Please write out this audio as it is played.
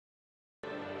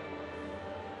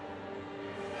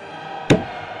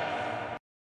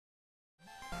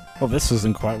Well, this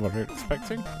isn't quite what we were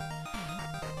expecting.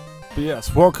 But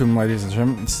yes, welcome ladies and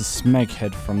gentlemen, this is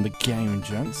Smeg from the Game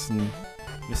Gents, and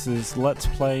this is Let's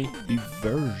Play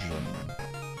Eversion.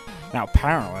 Now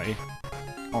apparently,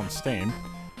 on Steam,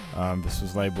 this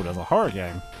was labelled as a horror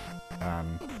game.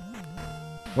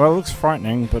 Well, it looks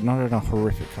frightening, but not in a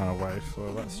horrific kind of way, so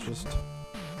let's just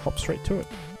hop straight to it.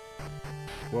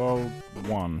 World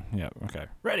 1, yeah, okay.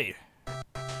 Ready!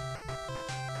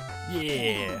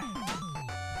 Yeah!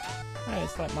 Hey,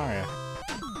 it's like Mario.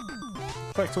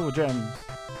 Collect all the gems.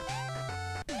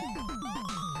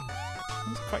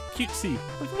 It's quite cutesy.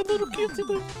 Look at the little cutesy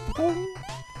little boom.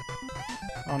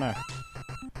 Oh no.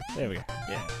 There we go.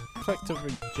 Yeah. Collect all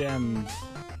the gems.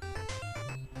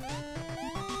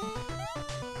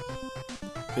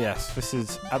 Yes, this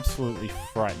is absolutely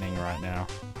frightening right now.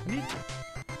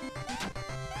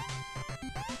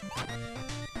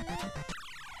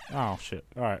 Oh shit.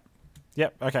 Alright.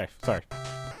 Yep, okay, sorry.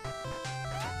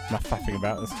 Not faffing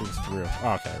about, let's do this for real.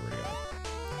 Oh, okay, really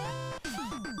good.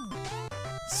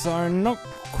 So, not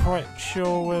quite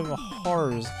sure where the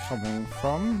horror is coming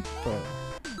from, but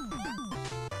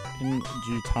in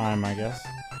due time, I guess.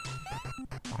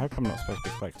 I hope I'm not supposed to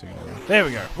be collecting it. There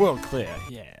we go, world clear,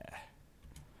 yeah.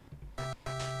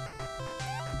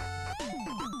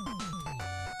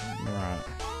 Right.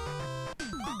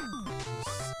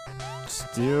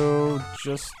 Still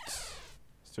just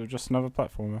another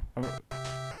platformer.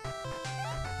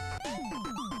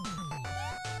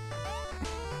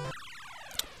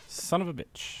 Son of a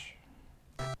bitch.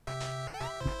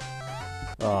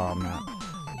 Oh man.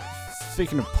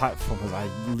 Speaking of platformers, I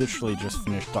literally just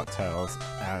finished DuckTales,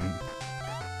 and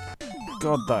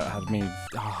God, that had me.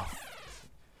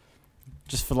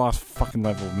 Just for the last fucking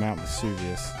level, Mount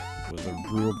Vesuvius was a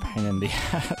real pain in the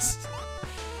ass.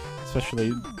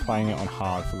 Especially playing it on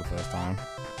hard for the first time.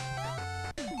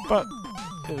 But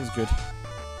it was good.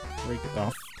 Very good.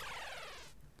 Oh.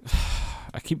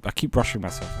 I keep rushing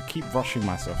myself.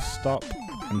 Stop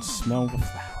and smell the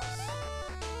flowers.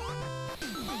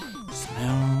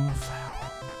 Smell the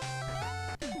flowers.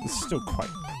 It's still quite.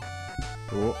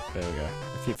 Oh, there we go.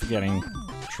 I keep forgetting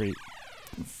treat.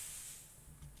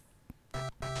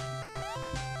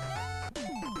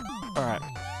 Alright.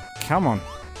 Come on.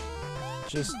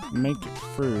 Just make it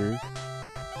through.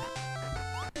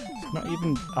 It's not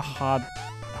even a hard.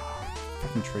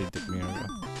 Fucking tree dipped me over.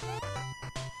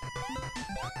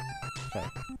 Okay.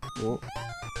 Oh.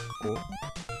 Oh.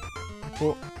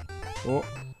 Oh. Oh.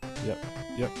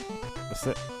 Yep. That's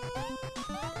it.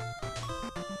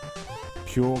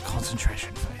 Pure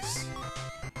concentration face.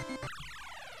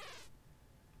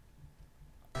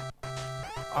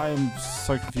 I am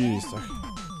so confused.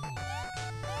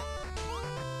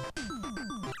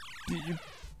 Did you...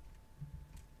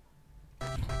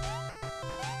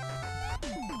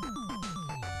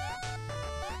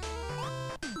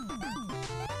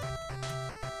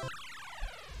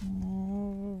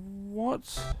 What?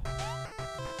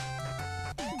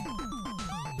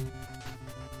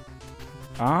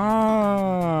 Ah.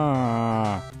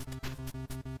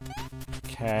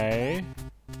 Okay.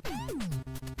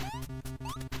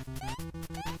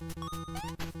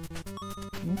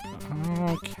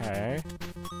 Okay.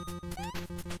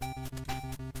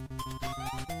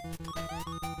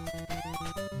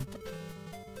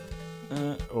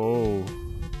 Oh.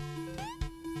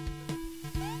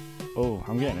 Oh,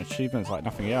 I'm getting achievements like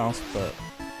nothing else, but...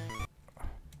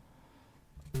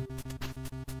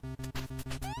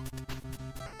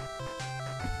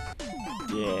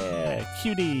 Yeah,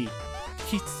 cutie!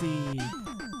 Cutesy!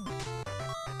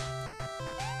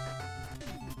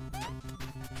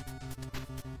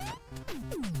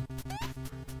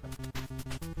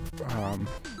 I'm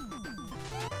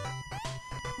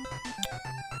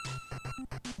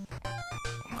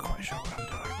not quite sure what I'm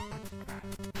doing.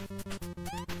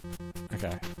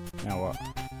 Okay, now what?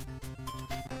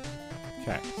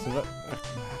 Okay, so that...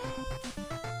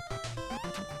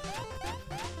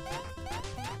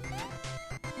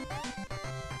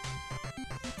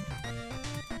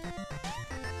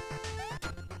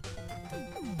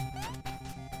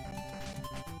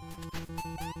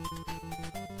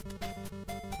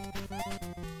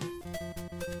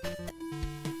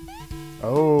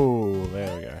 Oh,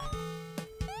 there we go.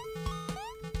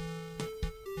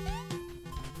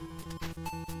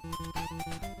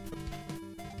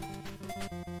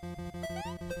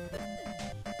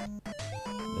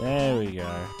 There we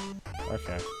go.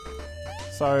 Okay.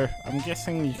 So, I'm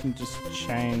guessing you can just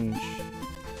change...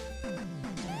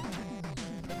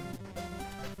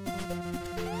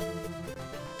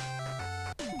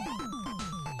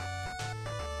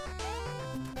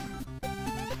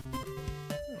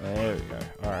 There we go.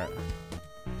 Alright.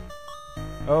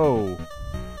 Oh.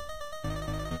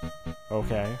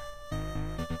 Okay.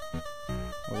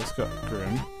 Well, this got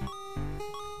grim.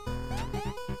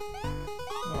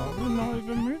 Oh, we're not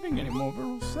even moving anymore. We're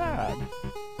all sad.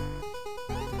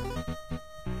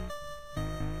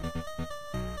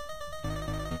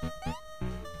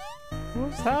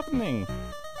 What's happening?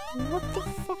 What the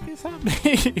fuck is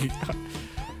happening?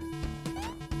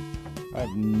 I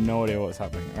have no idea what's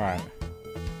happening. Alright.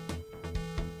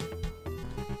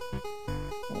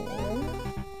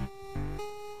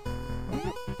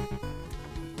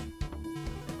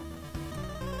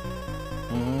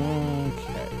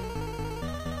 Okay.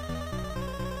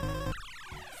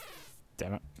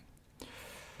 Damn it.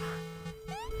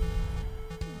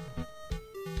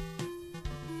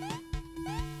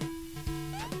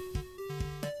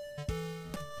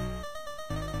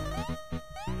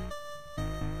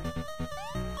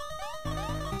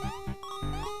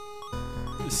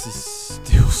 This is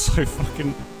still so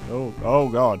fucking... Oh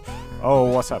god. Oh,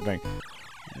 what's happening?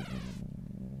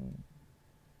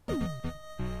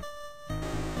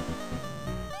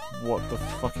 What the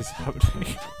fuck is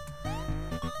happening?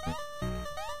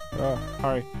 Oh,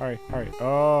 hurry, hurry, hurry.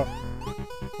 Oh,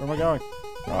 where am I going?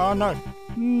 Oh, no.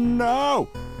 No!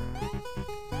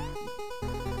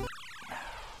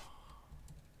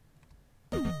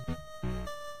 Okay,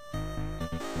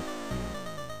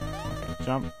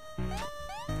 jump.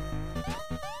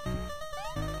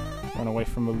 Run away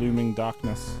from the looming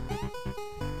darkness.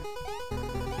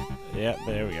 Yeah,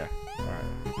 there we go. Alright.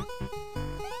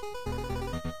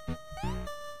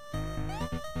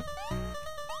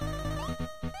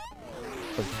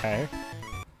 Okay.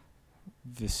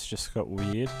 This just got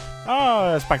weird.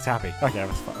 Oh, it's back to happy. Okay,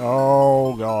 that's fine.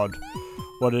 Oh god.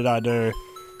 What did I do?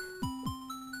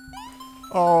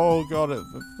 Oh god,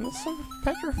 it's so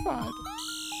petrified.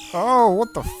 Oh,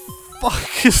 what the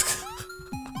fuck is...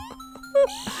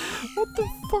 What the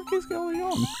fuck is going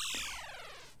on?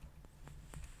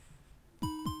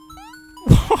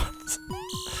 What?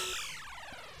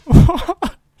 What?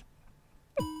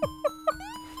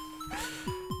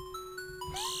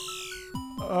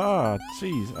 Oh,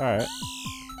 jeez. Alright.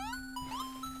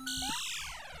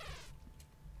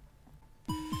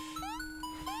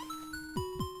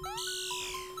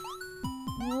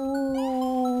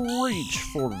 Reach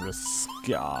for the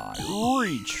sky.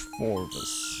 Reach for the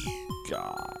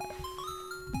sky.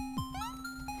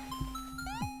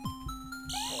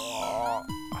 Oh.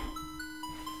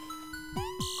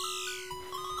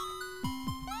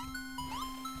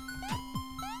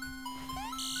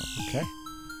 Okay.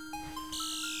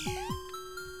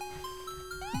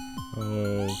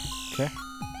 Okay.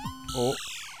 Oh.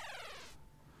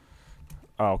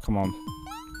 Oh, come on.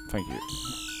 Thank you.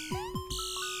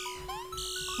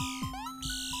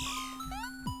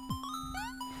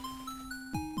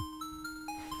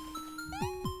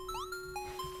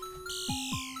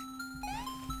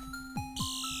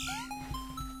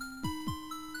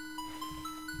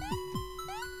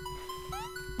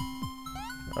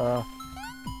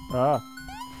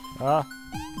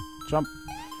 Jump.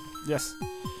 Yes.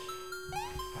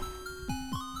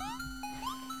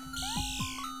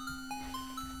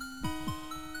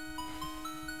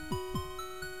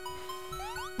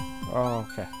 Oh,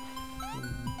 okay.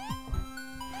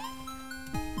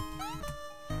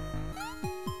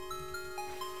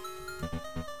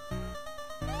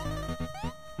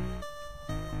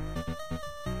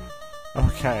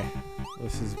 Okay.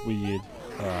 This is weird.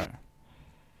 Alright.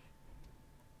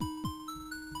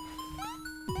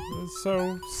 It's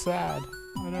so sad.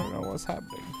 I don't know what's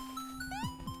happening.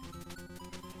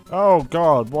 Oh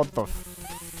god, what the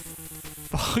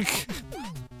fuck?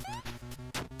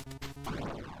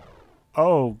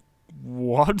 Oh,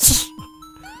 what?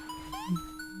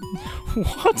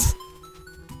 What?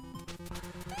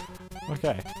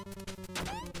 Okay.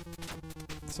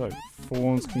 So,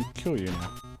 thorns can kill you now.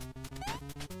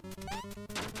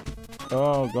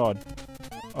 Oh god.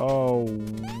 Oh,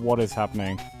 what is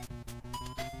happening?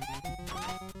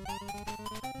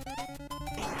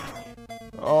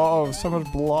 Oh, so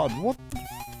much blood. What the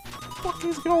fuck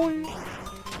is going on?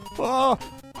 Oh!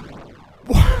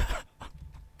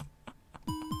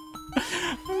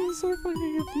 I'm so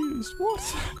fucking confused.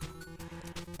 What?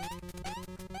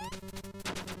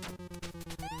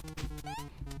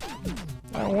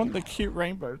 I want the cute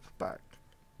rainbows back.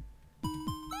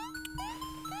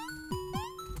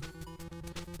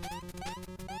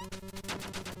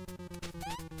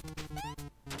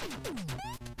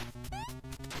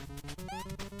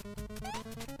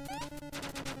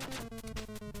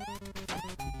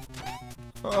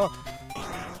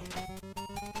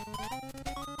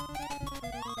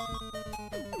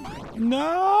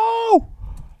 No!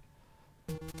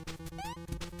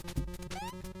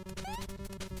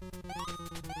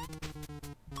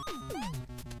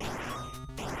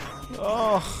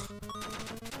 Ugh.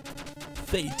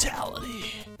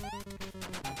 Fatality.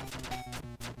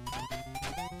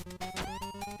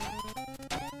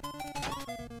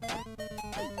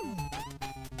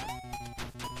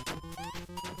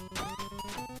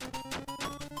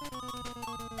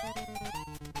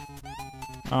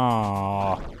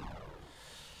 Aww.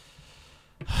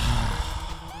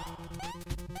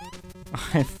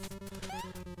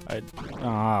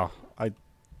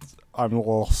 I'm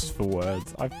lost for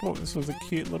words. I thought this was a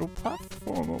cute little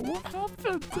platformer. What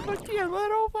happened to the cute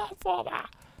little platformer?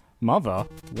 Mother?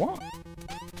 What?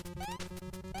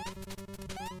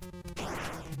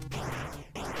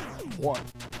 What?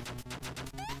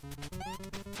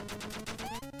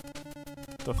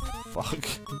 The fuck?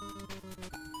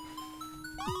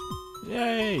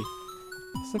 Yay!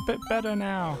 It's a bit better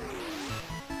now.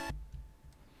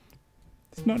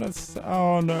 It's not as.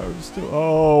 Oh no, still.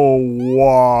 Oh,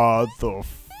 what the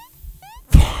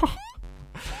fuck?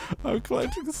 I'm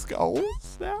collecting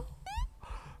skulls now?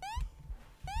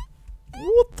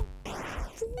 What the.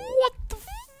 What the.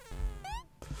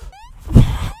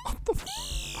 What the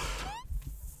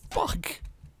fuck?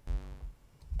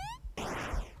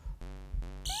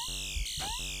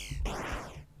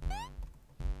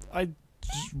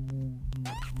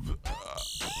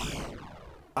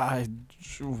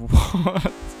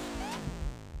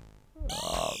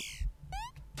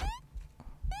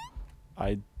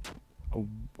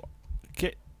 What?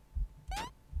 Get.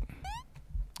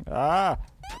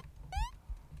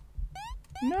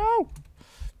 No!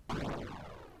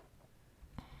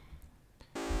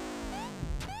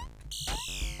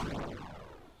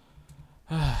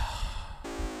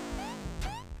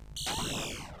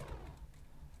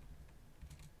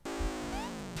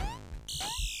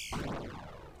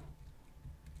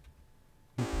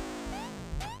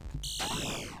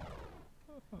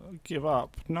 Give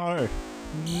up. No.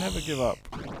 Never give up.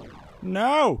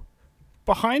 No!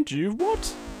 Behind you?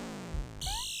 What?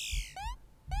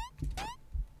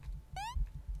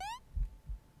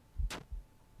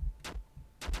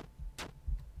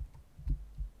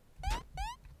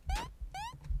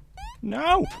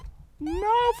 No!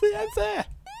 No! It's there!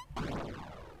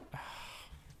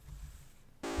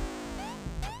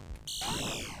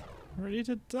 Ready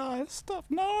to die. Stop.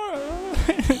 No!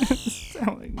 It's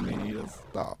telling me to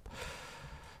stop.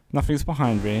 Nothing's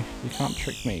behind me. You can't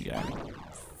trick me again.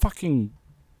 Fucking.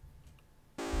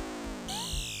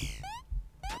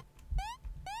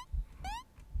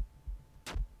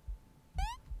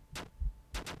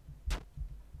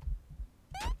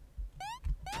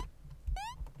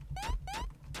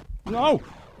 No!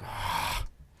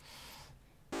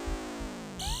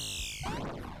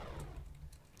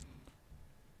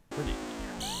 Pretty.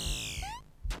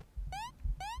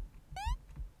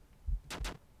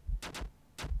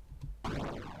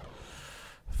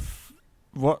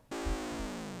 What?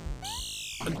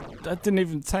 I didn't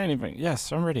even say anything.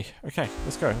 Yes, I'm ready. Okay,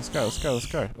 let's go, let's go, let's go, let's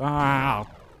go. Ah,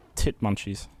 tit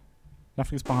munchies.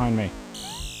 Nothing's behind me.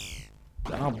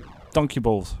 Ah, donkey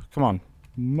balls. Come on.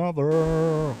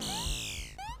 Mother.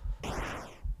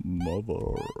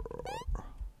 Mother.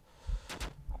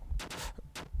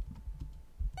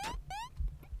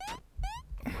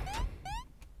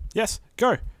 Yes,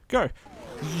 go, go.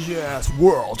 Yes,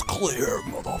 world clear,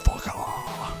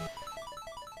 motherfucker.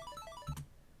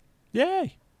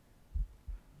 Yay.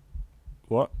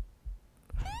 What?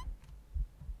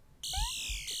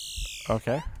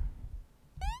 Okay.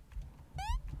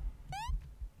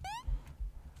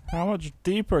 How much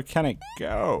deeper can it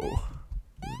go?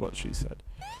 Is what she said.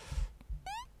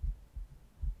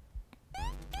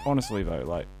 Honestly though,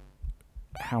 like,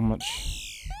 how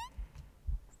much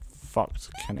fucked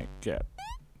can it get?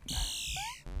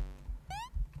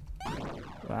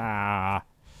 Ah.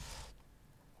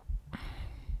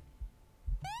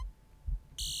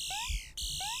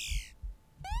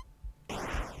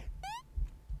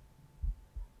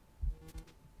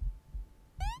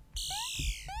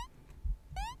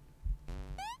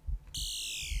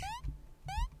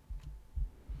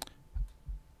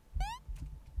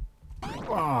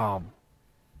 Oh.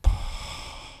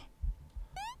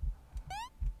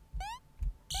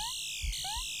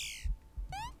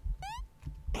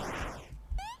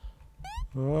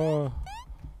 Oh.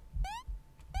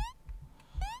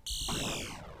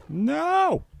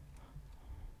 No.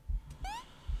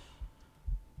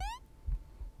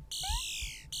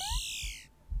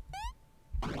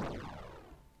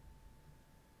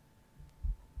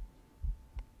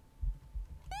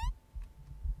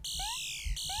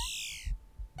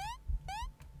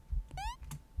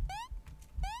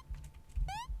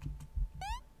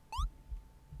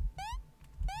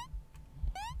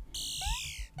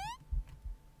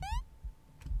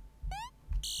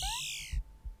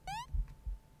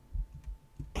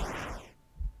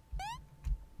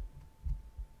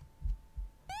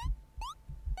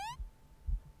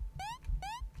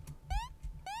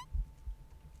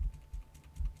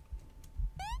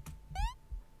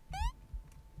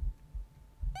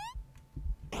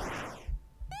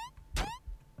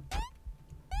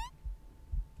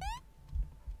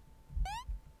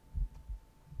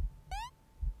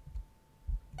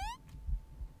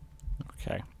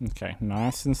 Okay, okay,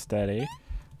 nice and steady.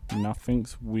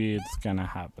 Nothing's weird's gonna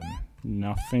happen.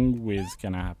 Nothing weird's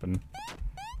gonna happen.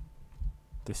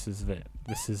 This is it.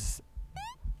 This is...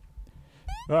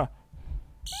 Ah!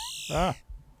 Ah!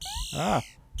 Ah!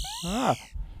 Ah!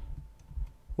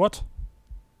 What?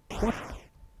 What?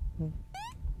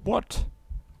 What?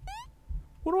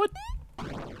 What do I...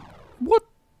 What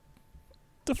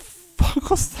the fuck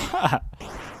was that?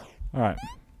 Alright.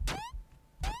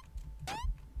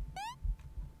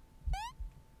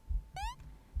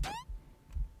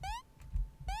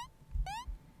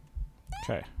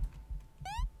 Okay.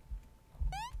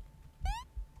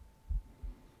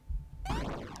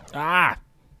 Ah!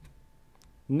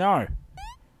 No!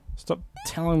 Stop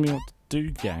telling me what to do,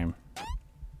 game.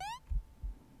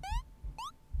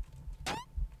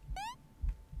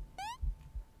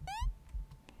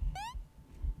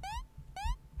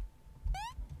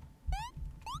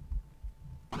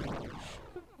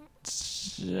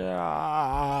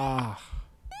 Yeah.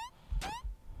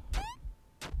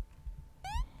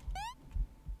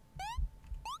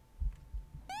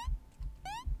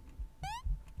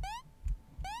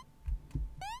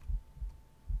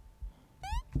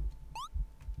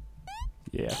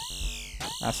 Yeah.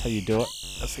 That's how you do it.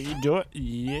 That's how you do it.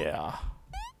 Yeah.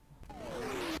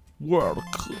 World.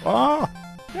 Ah!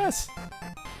 Yes!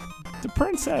 The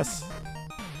princess!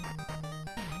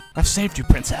 I've saved you,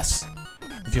 princess!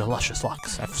 With your luscious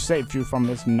locks, I've saved you from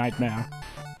this nightmare.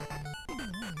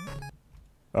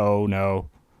 Oh no.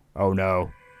 Oh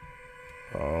no.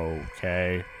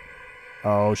 Okay.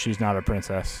 Oh, she's not a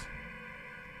princess.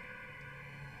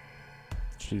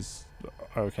 She's...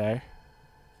 okay.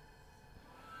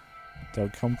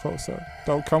 Don't come closer.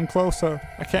 Don't come closer.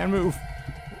 I can't move.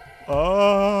 Oh,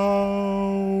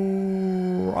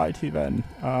 righty then.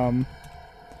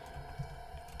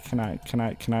 Can I?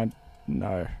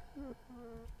 No.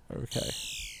 Okay.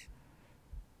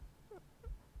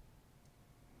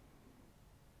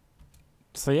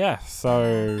 So yeah, so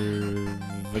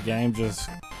the game just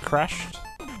crashed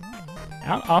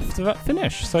out after that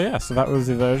finish. So yeah, so that was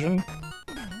Eversion.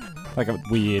 Like a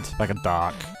weird, like a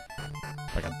dark.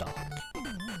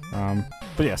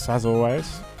 But yes, as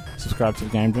always, subscribe to the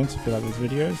Game Gents if you like these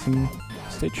videos, and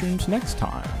stay tuned next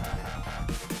time.